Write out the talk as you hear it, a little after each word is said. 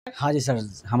हाँ जी सर,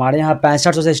 हमारे यहाँ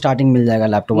 6500 से स्टार्टिंग मिल जाएगा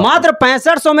लैपटॉप। मात्र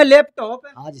 6500 में लैपटॉप?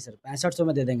 हाँ जी सर, 6500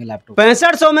 में दे देंगे लैपटॉप।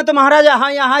 6500 में तो महाराज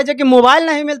यहाँ जो कि मोबाइल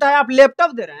नहीं मिलता है, आप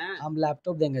लैपटॉप दे रहे हैं? हम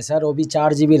लैपटॉप देंगे सर, वो भी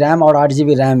 4 GB रैम और 8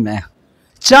 GB रैम में।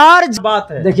 4 बात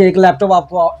है। देखिए, एक लैपटॉप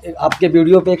आपको आपके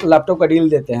वीडियो पे एक लैपटॉप का डील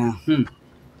देते हैं।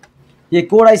 ये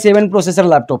कोर i7 प्रोसेसर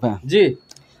लैपटॉप है जी।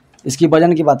 इसकी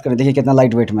वजन की बात करें, देखिए कितना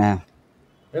लाइट वेट में है।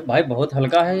 अरे भाई बहुत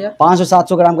हल्का है यार।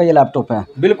 500-700 ग्राम का ये लैपटॉप है।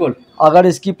 बिल्कुल। अगर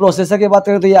इसकी प्रोसेसर की बात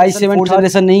करें तो ये i7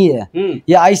 जनरेशन नहीं है,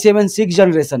 ये i7 6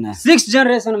 जनरेशन है। 6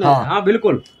 जनरेशन में? हाँ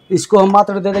बिल्कुल। इसको हम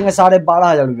मात्र दे देंगे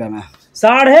 12,500 रुपये में।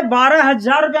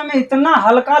 12,500 रुपये में इतना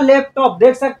हल्का लैपटॉप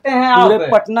देख सकते हैं आप।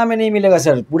 पूरे पटना में नहीं मिलेगा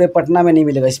सर, पूरे पटना में नहीं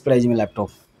मिलेगा इस प्राइस में लैपटॉप।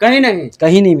 कहीं नहीं?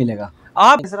 कहीं नहीं मिलेगा।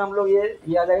 आप सर हम लोग ये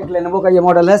आ जाएगा, लेनोवो का ये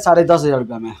मॉडल है 10,500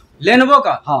 रुपये में। लेनोवो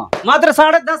का? हाँ। मात्र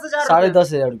 10,500?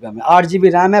 10,500 रुपये में। 8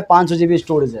 GB रैम है, 500 GB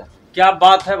स्टोरेज है। क्या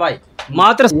बात है भाई।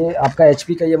 मात्र ये आपका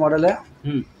HP का ये मॉडल है,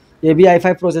 ये भी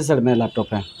i5 प्रोसेसर में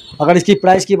लैपटॉप है। अगर इसकी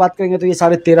प्राइस की बात करेंगे तो ये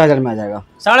 13,500 में आ जाएगा।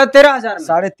 13,500?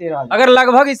 13,500। अगर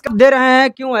लगभग इसका दे रहे हैं,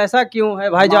 क्यों ऐसा क्यों है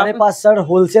भाई? हमारे पास सर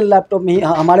होलसेल लैपटॉप में ही,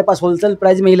 हमारे पास होलसेल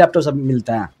प्राइस में ही लैपटॉप सब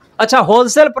मिलता है। अच्छा,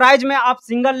 होलसेल प्राइस में आप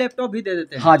सिंगल लैपटॉप भी दे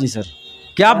देते हैं? हाँ जी सर।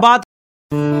 क्या बात।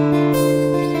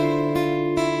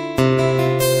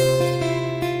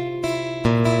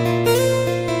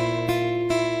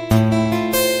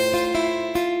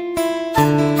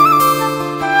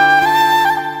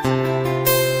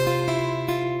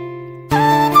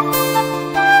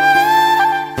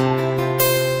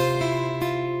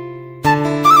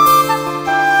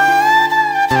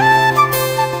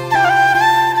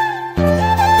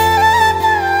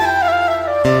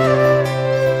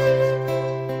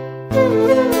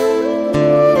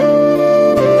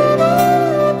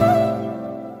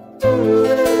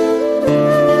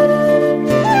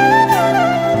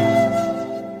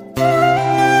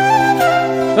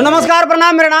 तो नमस्कार,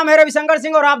 प्रणाम, मेरा नाम है रवि शंकर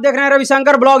सिंह और आप देख रहे हैं रवि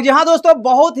शंकर ब्लॉग। जी हाँ दोस्तों,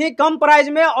 बहुत ही कम प्राइस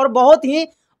में और बहुत ही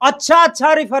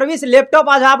अच्छा रिफर्बिश लैपटॉप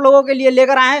आज आप लोगों के लिए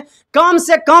लेकर आए हैं। कम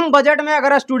से कम बजट में।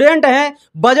 अगर स्टूडेंट हैं,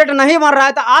 बजट नहीं बन रहा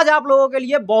है, तो आज आप लोगों के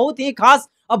लिए बहुत ही खास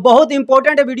और बहुत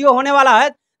इंपॉर्टेंट वीडियो होने वाला है।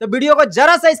 तो वीडियो को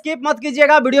जरा सा स्किप मत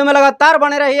कीजिएगा, वीडियो में लगातार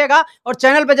बने रहिएगा। और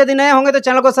चैनल पे यदि नए होंगे तो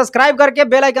चैनल को सब्सक्राइब करके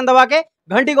बेल आइकन दबा के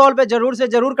घंटी कॉल पे जरूर से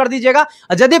जरूर कर दीजिएगा।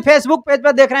 और यदि फेसबुक पेज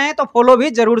पे देख रहे हैं तो फॉलो भी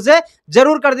जरूर से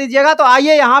जरूर कर दीजिएगा। तो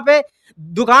आइए यहाँ पे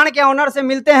दुकान के ओनर से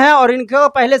मिलते हैं और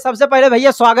इनको सबसे पहले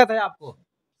भैया स्वागत है आपको।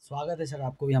 स्वागत है सर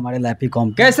आपको भी हमारे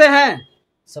लापीकॉम। कैसे हैं?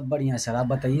 सब बढ़िया है सर, आप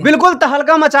बताइए। बिल्कुल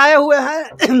तहलका मचाए हुए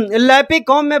हैं।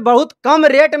 लापीकॉम में बहुत कम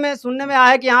रेट में सुनने में आया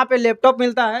है कि यहाँ पे लैपटॉप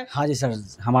मिलता है। हाँ जी सर,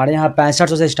 हमारे यहाँ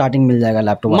 6500 से स्टार्टिंग मिल जाएगा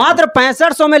लैपटॉप। मात्र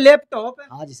 6500 में लैपटॉप?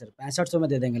 हाँ जी सर, 6500 में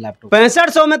दे देंगे लैपटॉप।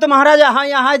 6500 में तो महाराज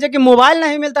यहाँ जो कि मोबाइल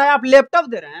नहीं मिलता है, आप लैपटॉप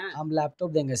दे रहे हैं? हम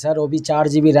लैपटॉप देंगे सर, वो भी 4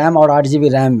 GB रैम और 8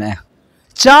 GB रैम में।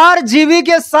 4 GB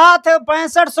के साथ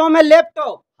 6500 में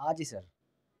लैपटॉप? हाँ जी सर।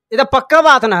 ये तो पक्का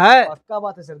बात ना है? पक्का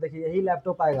बात है सर। देखिए यही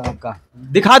लैपटॉप आएगा आपका,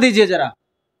 दिखा दीजिए जरा।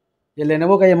 ये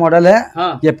लेनोवो का ये मॉडल है।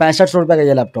 हाँ। ये 6500 रुपए का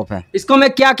ये लैपटॉप है। इसको में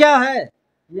क्या क्या है?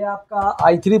 ये आपका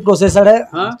i3 प्रोसेसर है।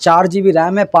 हाँ? 4 GB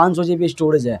रैम है, 500 GB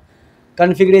स्टोरेज है।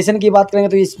 कॉन्फ़िगरेशन की बात करेंगे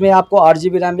तो इसमें आपको 8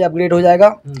 GB रैम भी अपग्रेड हो जाएगा,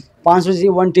 500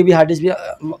 GB 1 TB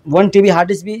हार्ड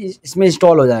डिस्क भी इसमें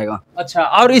इंस्टॉल हो जाएगा। अच्छा,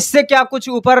 और इससे क्या कुछ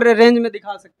ऊपर रेंज में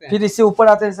दिखा सकते हैं? फिर इससे ऊपर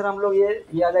आते हैं सर हम लोग,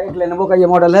 ये आ जाएगा, लेनोवो का ये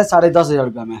मॉडल है 10,500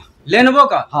 रुपये में। लेनोवो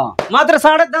का? हाँ। मात्र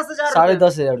 10,500?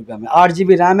 10,500 रुपये में। 8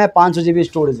 GB रैम है, 500 GB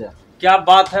स्टोरेज है। क्या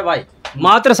बात है भाई।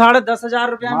 मात्र 10,500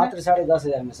 रुपये? मात्र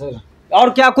 10,500 में सर। और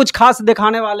क्या कुछ खास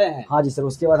दिखाने वाले हैं? हाँ जी सर,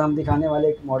 उसके बाद हम दिखाने वाले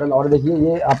एक मॉडल और देखिए,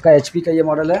 ये आपका HP का ये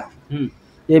मॉडल है,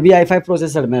 ये भी i5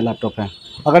 प्रोसेसर में लैपटॉप है।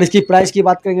 अगर इसकी प्राइस की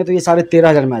बात करेंगे तो ये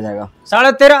 13,500 में आ जाएगा।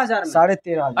 13,500?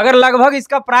 13,500। अगर लगभग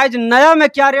इसका प्राइस नया में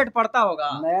क्या रेट पड़ता होगा?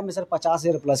 नया में सर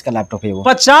 50,000 प्लस का लैपटॉप है वो।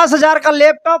 50,000 का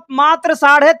लैपटॉप मात्र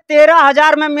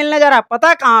 13,500 में मिलने जा रहा है।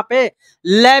 पता कहाँ पे?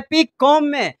 लापीकॉम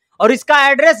में। और इसका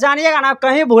एड्रेस जानिएगा ना,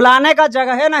 कहीं भुलाने का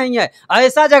जगह नहीं है,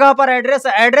 ऐसा जगह पर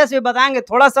एड्रेस भी बताएंगे।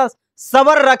 थोड़ा सा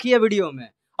सब्र रखिए वीडियो में।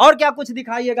 और क्या कुछ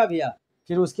दिखाइएगा भैया?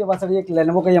 फिर उसके बाद सर एक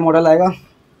लेनोवो का ये मॉडल आएगा।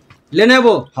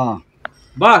 लेनोवो? हाँ।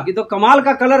 वाह, ये तो कमाल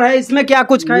का कलर है। इसमें क्या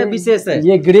कुछ विशेष है?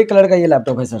 ये ग्रे कलर का ये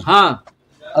लैपटॉप है सर। हाँ।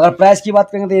 अगर प्राइस की बात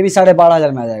करेंगे तो ये भी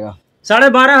 12,500 में आ जाएगा।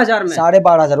 12,500 में?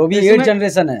 12,500। वो भी 8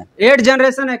 जनरेशन है। 8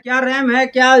 जनरेशन है। क्या रैम है?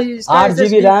 क्या 8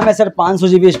 GB रैम है सर, 500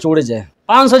 GB स्टोरेज है।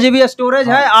 500 GB स्टोरेज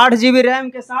है, 8 GB रैम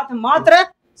के साथ। मात्र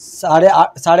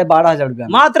 12,500 रुपये।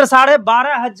 मात्र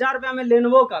 12,500 रुपये में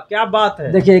लेनोवो का। क्या बात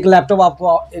है। देखिए, एक लैपटॉप आपको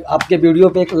आपके वीडियो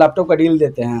पे एक लैपटॉप का डील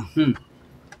देते हैं।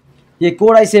 ये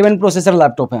कोर i7 प्रोसेसर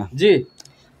लैपटॉप है जी।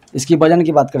 इसकी वजन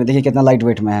की बात करें, देखिए कितना लाइट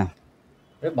वेट में है।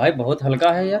 अरे भाई बहुत हल्का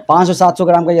है यार। 500-700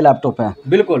 ग्राम का ये लैपटॉप है।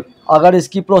 बिल्कुल। अगर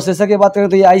इसकी प्रोसेसर की बात करें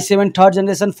तो ये i7 third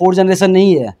generation 4th generation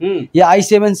नहीं है, ये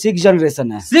i7 6th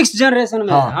जनरेशन है। 6th जनरेशन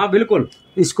में। हाँ बिल्कुल।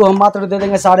 इसको हम मात्र दे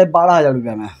देंगे 12,500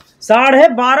 रुपये में।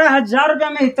 12,500 रुपये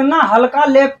में इतना हल्का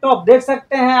लैपटॉप देख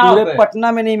सकते हैं आप। पूरे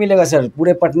पटना में नहीं मिलेगा सर,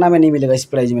 पूरे पटना में नहीं मिलेगा इस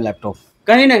प्राइस में लैपटॉप,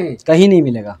 कहीं नहीं, कहीं नहीं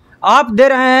मिलेगा। आप दे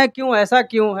रहे हैं क्यों, ऐसा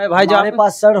क्यों है भाई? हमारे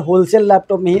पास सर होलसेल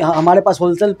लैपटॉप में ही, हमारे पास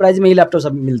होलसेल प्राइस में ही लैपटॉप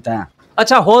सब मिलता है।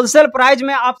 अच्छा, होलसेल प्राइस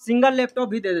में आप सिंगल लैपटॉप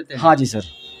भी दे देते हैं? हाँ जी सर।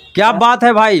 क्या बात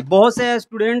है भाई। बहुत से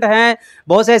स्टूडेंट हैं,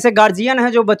 बहुत से ऐसे गार्जियन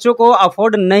हैं जो बच्चों को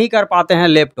अफोर्ड नहीं कर पाते हैं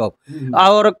लैपटॉप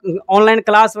और ऑनलाइन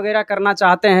क्लास वगैरह करना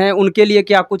चाहते हैं, उनके लिए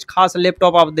क्या कुछ खास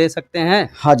लैपटॉप आप दे सकते हैं?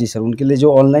 हाँ जी सर, उनके लिए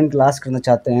जो ऑनलाइन क्लास करना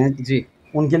चाहते हैं जी,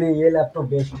 उनके लिए ये लैपटॉप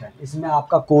बेस्ट है। इसमें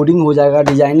आपका कोडिंग हो जाएगा,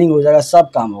 डिजाइनिंग हो जाएगा, सब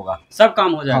काम होगा, सब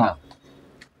काम हो जाएगा। हाँ।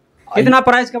 कितना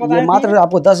प्राइस का बताया? मात्र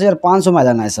आपको 10,500 में आ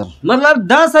जाना है सर। मतलब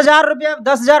 10,000 रुपया,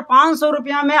 10,500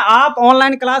 रुपया में आप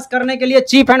ऑनलाइन क्लास करने के लिए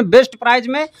चीप एंड बेस्ट प्राइस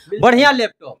में बढ़िया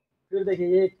लैपटॉप। फिर देखिए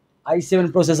ये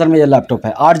i7 प्रोसेसर में ये लैपटॉप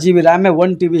है, 8 GB रैम है,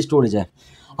 1 TB स्टोरेज है।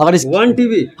 अगर इस 1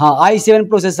 TB, हाँ i7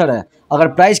 प्रोसेसर है। अगर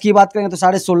प्राइस की बात करेंगे तो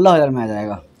 16,500 में आ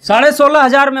जाएगा।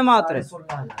 16,500 में मात्र।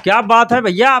 क्या बात है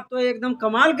भैया, आप तो एकदम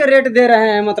कमाल के रेट दे रहे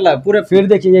हैं मतलब पूरे। फिर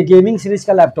देखिए ये गेमिंग सीरीज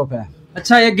का लैपटॉप है।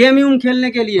 अच्छा, ये गेम खेलने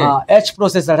के लिए? हाँ, H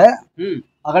प्रोसेसर है।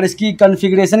 अगर इसकी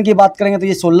कॉन्फ़िगरेशन की बात करेंगे तो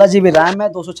ये 16 GB रैम है,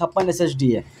 256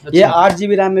 SSD है। अच्छा। ये 8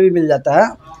 GB रैम में भी मिल जाता है।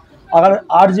 अगर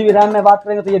 8 GB रैम में बात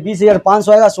करेंगे तो ये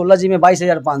 20,500 आएगा, 16 GB में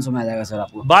 22,500 में आ जाएगा सर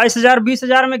आपको। 22,000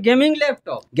 20,000 में गेमिंग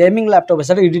लैपटॉप? गेमिंग लैपटॉप है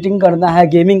सर, एडिटिंग करना है,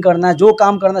 गेमिंग करना है, जो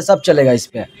काम करना है सब चलेगा इस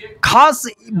पे। खास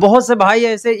बहुत से भाई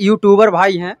ऐसे यूट्यूबर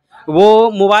भाई हैं, वो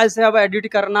मोबाइल से अब एडिट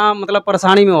करना मतलब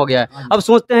परेशानी में हो गया है। अब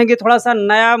सोचते हैं कि थोड़ा सा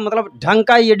नया मतलब ढंग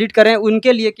का ही एडिट करें,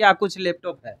 उनके लिए क्या कुछ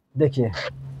लैपटॉप है? देखिए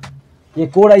ये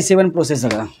कोर i7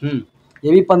 प्रोसेसर है,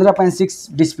 ये भी 15.6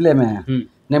 डिस्प्ले में है,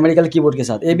 न्यूमेरिकल कीबोर्ड के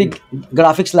साथ। ये भी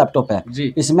ग्राफिक्स लैपटॉप है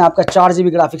जी। इसमें आपका 4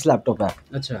 GB ग्राफिक्स लैपटॉप है।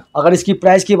 अच्छा। अगर इसकी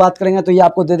प्राइस की बात करेंगे तो ये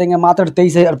आपको दे देंगे मात्र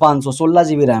 23,500, 16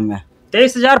 GB रैम में।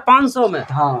 23,500 में?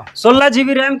 हाँ, 16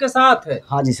 GB रैम के साथ है।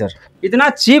 हाँ जी सर। इतना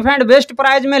चीप एंड बेस्ट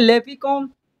प्राइस में lappycom।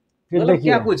 फिर देखिए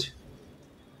क्या कुछ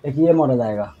एक ये मॉडल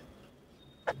आएगा।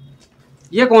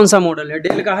 ये कौन सा मॉडल है?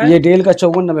 डेल का है? ये डेल का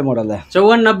 5490 मॉडल है।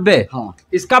 5490? हाँ।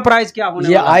 इसका प्राइस क्या होने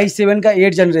वाला है? ये i7 का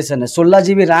 8th जनरेशन है, 16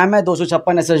 GB रैम है,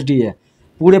 256 SSD है।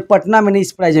 पूरे पटना में नहीं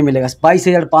इस प्राइस में मिलेगा,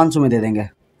 22,500 में दे देंगे।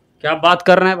 क्या बात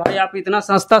कर रहे हैं भाई, आप इतना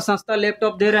सस्ता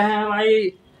लैपटॉप दे रहे हैं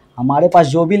भाई। हमारे पास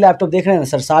जो भी लैपटॉप देख रहे हैं ना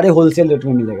सर, सारे होलसेल रेट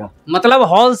में मिलेगा। मतलब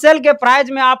होलसेल के प्राइस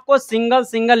में आपको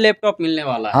सिंगल लैपटॉप मिलने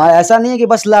वाला है। हाँ, ऐसा नहीं है कि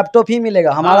बस लैपटॉप ही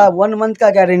मिलेगा, हमारा 1 मंथ का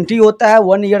गारंटी होता है,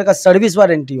 1 ईयर का सर्विस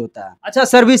वारंटी होता है। अच्छा,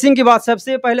 सर्विसिंग की बात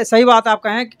सबसे पहले सही बात आप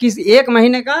कहें कि 1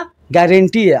 महीने का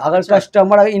गारंटी है। अगर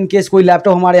कस्टमर इन केस कोई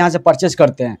लैपटॉप हमारे यहाँ से परचेज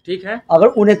करते हैं, ठीक है, अगर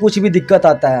उन्हें कुछ भी दिक्कत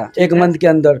आता है 1 मंथ के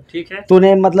अंदर, ठीक है, तो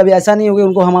उन्हें मतलब ऐसा नहीं होगा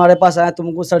उनको हमारे पास आया तो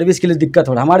उनको सर्विस के लिए दिक्कत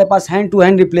हो रहा है, हमारे पास हैंड टू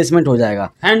हैंड रिप्लेसमेंट हो जाएगा।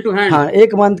 Hand to hand? हाँ,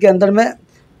 1 मंथ के अंदर में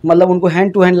मतलब उनको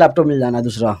हैंड टू हैंड लैपटॉप मिल जाना है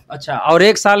दूसरा। अच्छा, और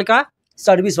 1 साल का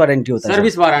सर्विस वारंटी होता है।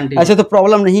 Service warranty? ऐसे तो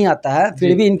प्रॉब्लम नहीं आता है,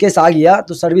 फिर भी इनकेस आ गया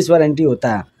तो सर्विस वारंटी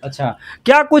होता है। अच्छा,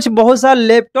 क्या कुछ बहुत सा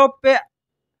लैपटॉप पे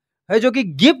है जो कि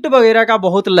गिफ्ट वगैरह का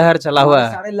बहुत लहर चला हुआ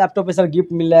है? सारे लैपटॉप पे सर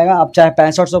गिफ्ट मिल जाएगा, आप चाहे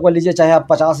 6500 का लीजिए, चाहे आप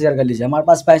 50,000 का लीजिए, हमारे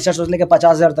पास 6500 से लेकर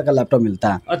 50,000 तक का लैपटॉप मिलता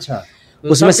है। अच्छा, तो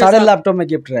उसमें सारे लैपटॉप में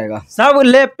गिफ्ट रहेगा। सब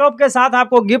लैपटॉप के साथ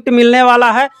आपको गिफ्ट मिलने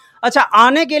वाला है। अच्छा,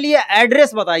 आने के लिए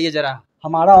एड्रेस बताइए जरा।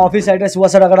 हमारा ऑफिस एड्रेस हुआ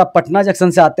सर, अगर आप पटना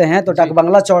जंक्शन से आते हैं तो डाक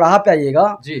बंगला चौराहा पे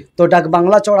आइएगा जी। तो डाक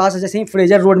बंगला चौराहा से जैसे ही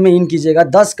फ्रेजर रोड में इन कीजिएगा,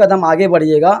 10 कदम आगे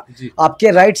बढ़िएगा,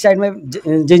 आपके राइट साइड में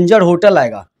जिंजर होटल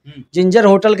आएगा। जिंजर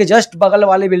होटल के जस्ट बगल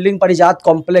वाली बिल्डिंग पर इजाद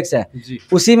कॉम्प्लेक्स है,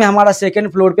 उसी में हमारा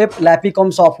 2nd फ्लोर पे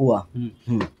lappycom शॉप हुआ।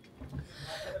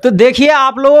 तो देखिए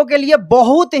आप लोगों के लिए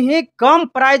बहुत ही कम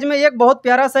प्राइस में एक बहुत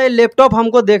प्यारा सा लैपटॉप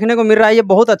हमको देखने को मिल रहा है। ये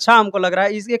बहुत अच्छा हमको लग रहा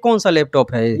है। इसके कौन सा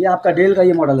लैपटॉप है? ये आपका डेल का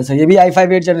ये मॉडल है सर, ये भी i5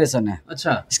 8th जनरेशन है।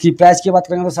 अच्छा, इसकी प्राइस की बात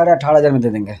करेंगे तो 18,500 में दे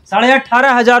देंगे।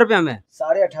 18,500 रुपया में?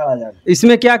 18,500।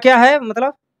 इसमें क्या क्या है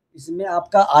मतलब? इसमें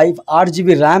आपका 8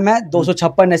 GB रैम है,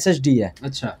 256 SSD है।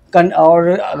 अच्छा, और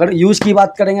अगर यूज की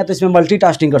बात करेंगे तो इसमें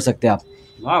मल्टीटास्किंग कर सकते हैं आप।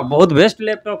 वाह, बहुत बेस्ट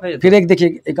लैपटॉप है। फिर एक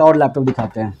देखिए एक और लैपटॉप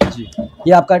दिखाते हैं जी।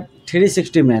 ये आपका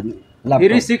 360 में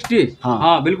 360?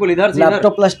 हाँ बिल्कुल, इधर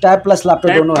laptop plus tab plus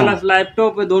laptop दोनों है।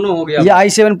 लैपटॉप दोनों हो गया। ये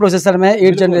i7 प्रोसेसर में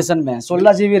 8th जनरेशन में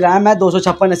 16 GB रैम है,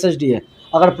 256 SSD है।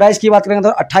 अगर प्राइस की बात करेंगे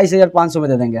तो 28,500 में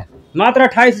दे देंगे। मात्र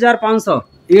 28,500?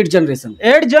 8th generation?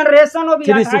 8th जनरेशन वो भी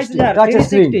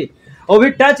 360, वो भी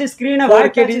टच स्क्रीन है,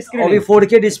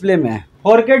 4K डिस्प्ले में है।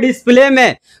 4K डिस्प्ले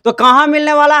में। तो कहाँ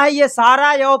मिलने वाला है ये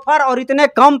सारा ये ऑफर और इतने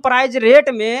कम प्राइस रेट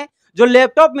में जो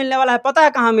लैपटॉप मिलने वाला है? पता है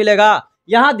कहाँ मिलेगा?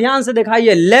 यहाँ ध्यान से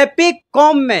दिखाइए,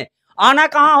 lappycom में। आना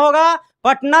कहाँ होगा?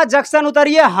 पटना जंक्शन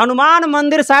उतरिए, हनुमान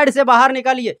मंदिर साइड से बाहर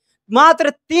निकलिए, मात्र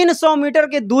 300 मीटर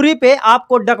की दूरी पे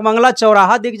आपको डकबंगला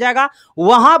चौराहा दिख जाएगा।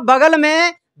 वहां बगल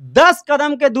में 10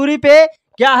 कदम के दूरी पे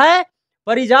क्या है,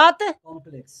 परिजात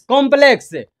कॉम्प्लेक्स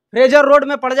फ्रेजर रोड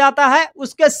में पड़ जाता है,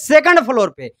 उसके सेकंड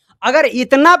फ्लोर पे। अगर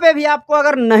इतना पे भी आपको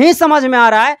अगर नहीं समझ में आ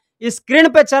रहा है, स्क्रीन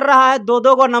पे चल रहा है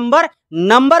 2 को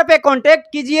नंबर पे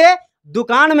कांटेक्ट कीजिए,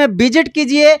 दुकान में विजिट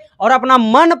कीजिए और अपना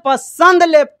मनपसंद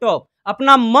लैपटॉप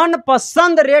अपना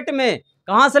मनपसंद रेट में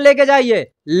कहां से लेके जाइए,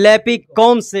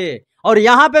 लैप्पीकॉम से। और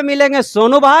यहां पे मिलेंगे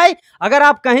सोनू भाई। अगर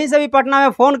आप कहीं से भी पटना में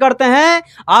फोन करते हैं,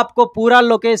 आपको पूरा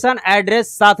लोकेशन एड्रेस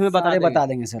साथ में बता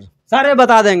देंगे सर, सारे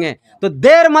बता देंगे। तो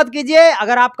देर मत कीजिए।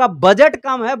 अगर आपका बजट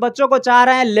कम है, बच्चों को चाह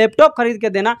रहे हैं लैपटॉप खरीद के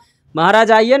देना,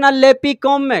 महाराज आइए ना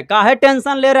लैप्पीकॉम में। काहे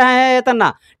टेंशन ले रहे हैं,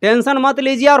 इतना टेंशन मत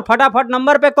लीजिए और फटाफट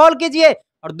नंबर पे कॉल कीजिए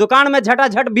और दुकान में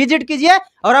झटाझट विजिट कीजिए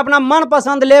और अपना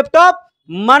मनपसंद लैपटॉप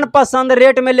मनपसंद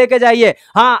रेट में लेके जाइए।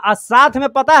 हाँ, साथ में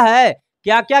पता है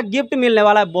क्या क्या गिफ्ट मिलने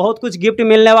वाला है, बहुत कुछ गिफ्ट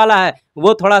मिलने वाला है,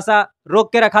 वो थोड़ा सा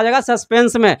रोक के रखा जाएगा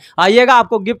सस्पेंस में। आइएगा,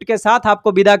 आपको गिफ्ट के साथ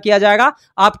आपको विदा किया जाएगा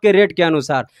आपके रेट के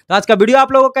अनुसार। तो आज का वीडियो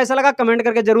आप लोगों को कैसा लगा कमेंट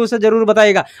करके जरूर से जरूर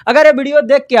बताइएगा। अगर ये वीडियो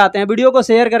देख के आते हैं, वीडियो को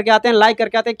शेयर करके आते हैं, लाइक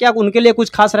करके आते हैं, क्या उनके लिए कुछ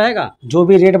खास रहेगा? जो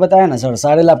भी रेट बताया ना सर,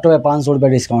 सारे लैपटॉप में 500 रुपये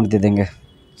डिस्काउंट दे देंगे।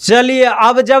 चलिए,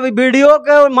 अब जब वीडियो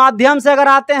के माध्यम से अगर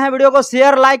आते हैं, वीडियो को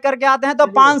शेयर लाइक करके आते हैं, तो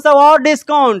 500 और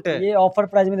डिस्काउंट ये ऑफर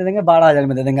प्राइस में दे देंगे, 12,000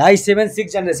 में दे देंगे। i7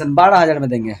 6th जनरेशन 12,000 में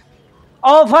देंगे।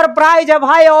 ऑफर प्राइस है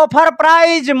भाई, ऑफर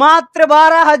प्राइस मात्र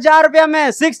 12,000 रुपया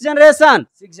में। 6th generation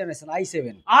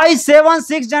i7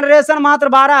 6th generation मात्र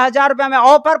 12,000 रुपया में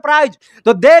ऑफर प्राइस।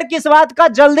 तो देर किस बात का,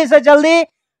 जल्दी से जल्दी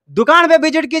दुकान पे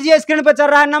विजिट कीजिए, स्क्रीन पे चल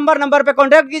रहा है नंबर पे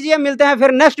कांटेक्ट कीजिए। मिलते हैं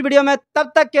फिर नेक्स्ट वीडियो में,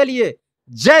 तब तक के लिए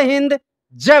जय हिंद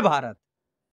जय भारत।